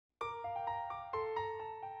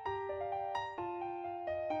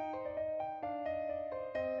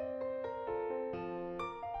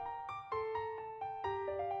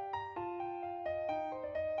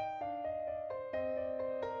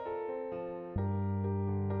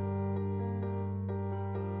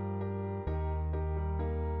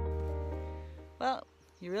Well,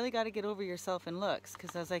 you really got to get over yourself in looks,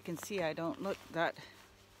 because as I can see, I don't look that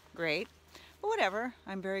great. But whatever,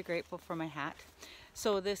 I'm very grateful for my hat.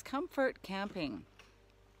 So this Comfort Camping,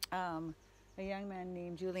 a young man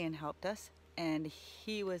named Julian helped us, and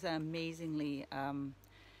he was amazingly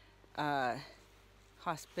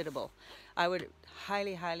hospitable. I would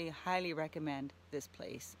highly recommend this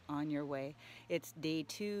place on your way. It's day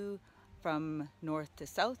 2 from north to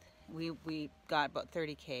south. We got about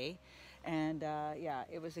 30K, and yeah,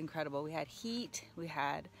 it was incredible. We had heat, we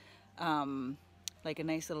had like a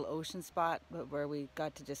nice little ocean spot where we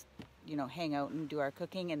got to just, you know, hang out and do our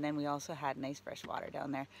cooking, and then we also had nice fresh water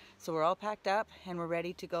down there. So we're all packed up and we're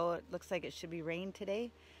ready to go. It looks like it should be rain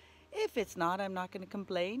today. If it's not, I'm not going to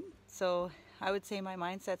complain. So I would say my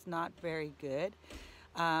mindset's not very good.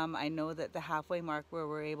 I know that the halfway mark where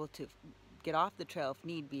we're able to get off the trail if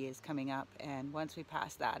need be is coming up, and once we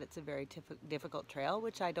pass that, it's a very difficult trail,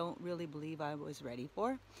 which I don't really believe I was ready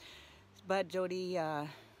for. But Jody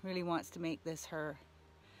really wants to make this her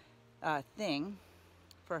thing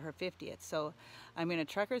for her 50th, so I'm going to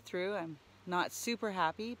truck her through. I'm not super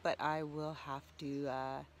happy, but I will have to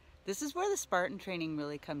this is where the Spartan training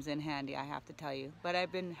really comes in handy, I have to tell you. But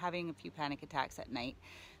I've been having a few panic attacks at night,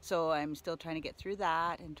 so I'm still trying to get through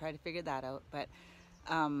that and try to figure that out. But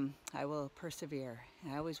I will persevere.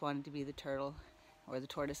 I always wanted to be the turtle or the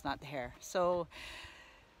tortoise, not the hare. So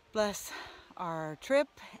bless our trip,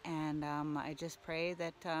 and I just pray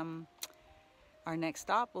that our next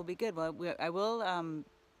stop will be good. Well, I will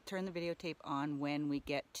turn the videotape on when we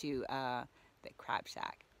get to the crab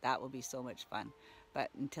shack. That will be so much fun. But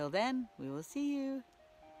until then, we will see you.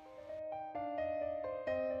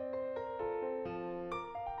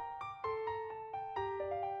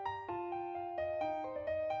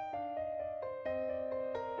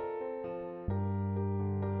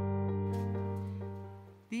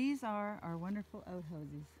 These are our wonderful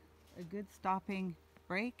outhouses. A good stopping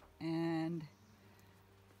break, and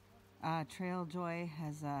Trail Joy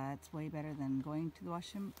has it's way better than going to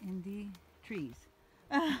wash them in the trees.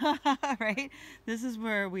 Right? This is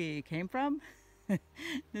where we came from.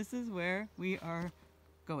 This is where we are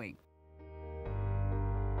going.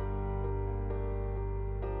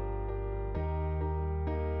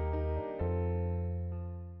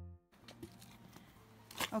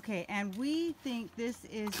 Okay, and we think this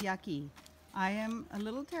is yucky. I am a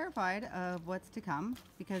little terrified of what's to come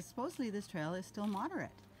because supposedly this trail is still moderate.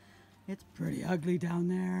 It's pretty ugly down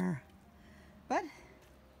there, but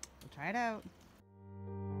we'll try it out.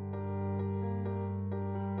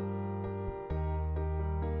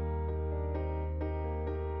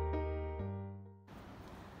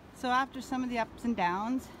 So after some of the ups and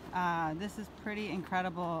downs, this is pretty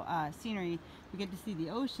incredible scenery. We get to see the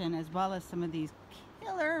ocean as well as some of these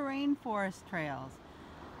killer rainforest trails.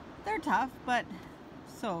 They're tough, but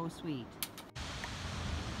so sweet.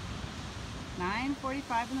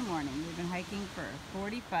 9:45 in the morning. We've been hiking for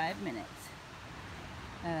 45 minutes.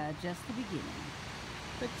 Just the beginning.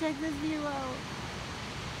 But check this view out.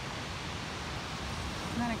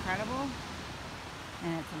 Isn't that incredible?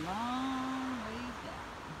 And it's a long ways down.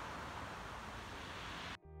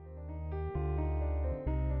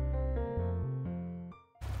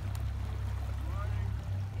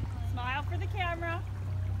 Smile for the camera.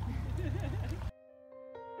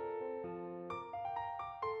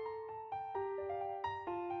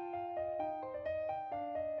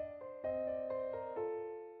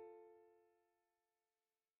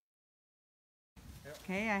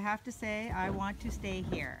 Okay, I have to say I want to stay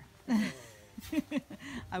here.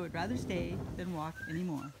 I would rather stay than walk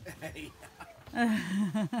anymore.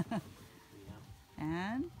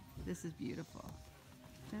 And this is beautiful.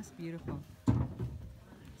 Just beautiful.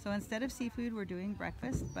 So instead of seafood, we're doing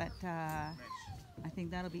breakfast, but I think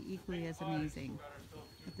that'll be equally as amazing.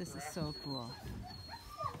 But this is so cool.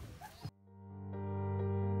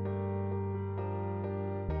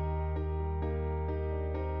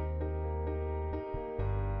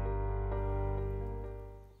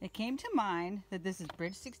 It came to mind that this is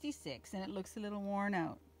Bridge 66 and it looks a little worn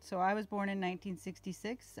out. So I was born in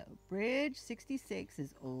 1966, so Bridge 66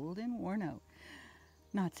 is old and worn out.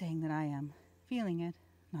 Not saying that I am. Feeling it.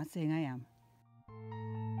 Not saying I am.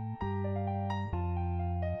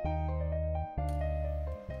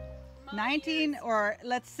 Or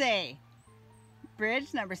let's say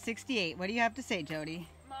bridge number 68. What do you have to say, Jody?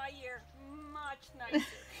 My year, much nicer.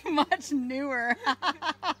 Much newer.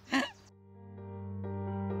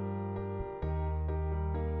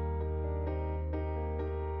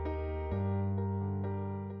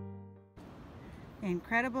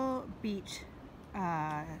 Incredible beach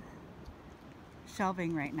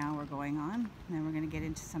shelving right now we're going on, and then we're going to get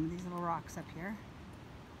into some of these little rocks up here.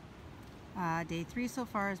 Day 3 so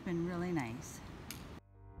far has been really nice.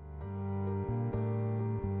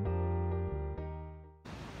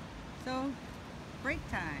 So, break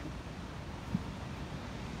time.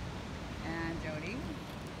 And Jody.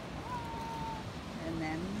 And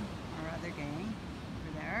then our other gang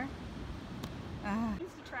over there.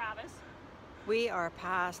 Mr. Travis. We are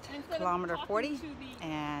past kilometer 40,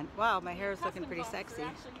 and wow, my hair is looking pretty sexy.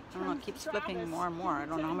 I don't know, it keeps flipping more and more. I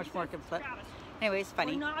don't know how much more it can flip. Anyways,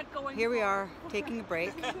 funny. Here we are taking a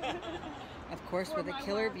break. Of course, with a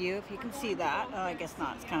killer view, if you can see that. Oh, I guess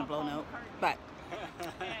not, it's kind of blown out. But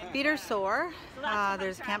feet are sore.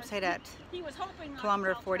 There's a campsite at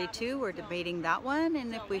kilometer 42. We're debating that one,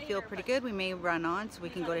 and if we feel pretty good, we may run on so we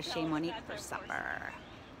can go to Chez Monique for supper.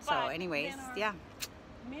 So anyways, yeah,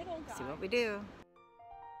 see what we do.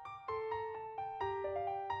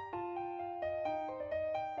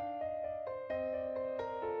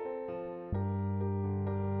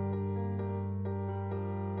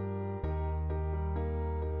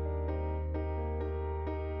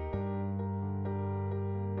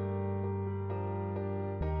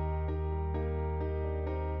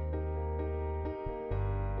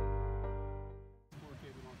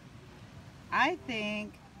 I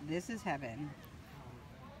think this is heaven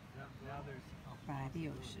by the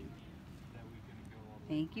ocean.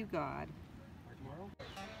 Thank you, God.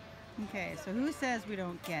 Okay, so who says we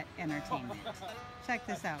don't get entertainment? Check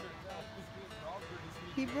this out.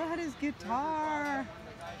 He brought his guitar.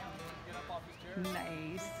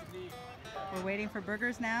 Nice. We're waiting for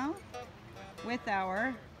burgers now with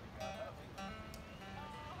our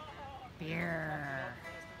beer.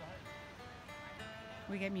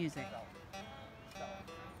 We get music.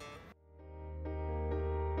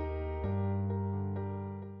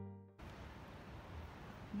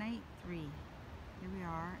 Night 3. Here we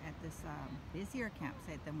are at this busier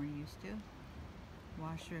campsite than we're used to.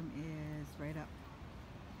 Washroom is right up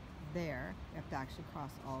there. You have to actually cross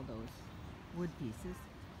all those wood pieces.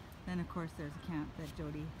 Then of course there's a camp that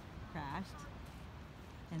Jody crashed.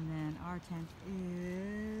 And then our tent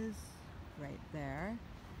is right there.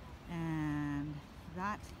 And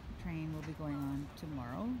that train will be going on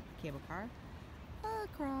tomorrow, cable car,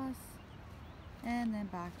 across, and then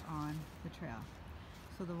back on the trail.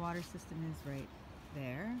 So the water system is right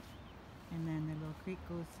there, and then the little creek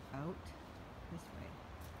goes out this way.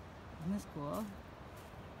 Isn't this cool?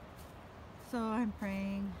 So I'm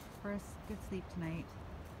praying for a good sleep tonight.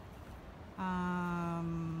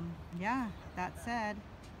 Yeah, that said,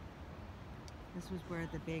 this was where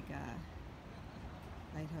the big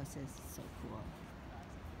lighthouse is. So cool.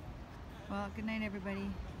 Well, good night,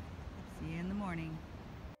 everybody. See you in the morning.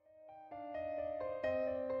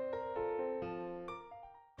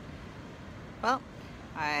 Well,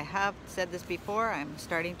 I have said this before, I'm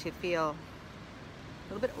starting to feel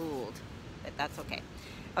a little bit old, but that's okay.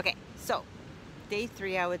 Okay, so day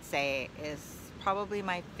 3 I would say is probably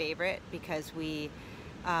my favorite because we,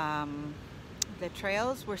 the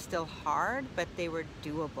trails were still hard, but they were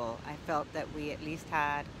doable. I felt that we at least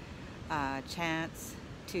had a chance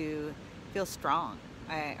to feel strong.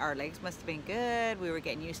 Our legs must have been good. We were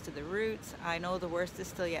getting used to the routes. I know the worst is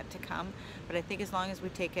still yet to come, but I think as long as we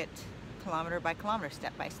take it kilometer by kilometer,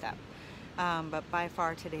 step by step. But by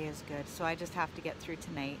far today is good. So I just have to get through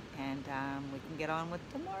tonight, and we can get on with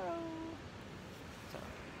tomorrow.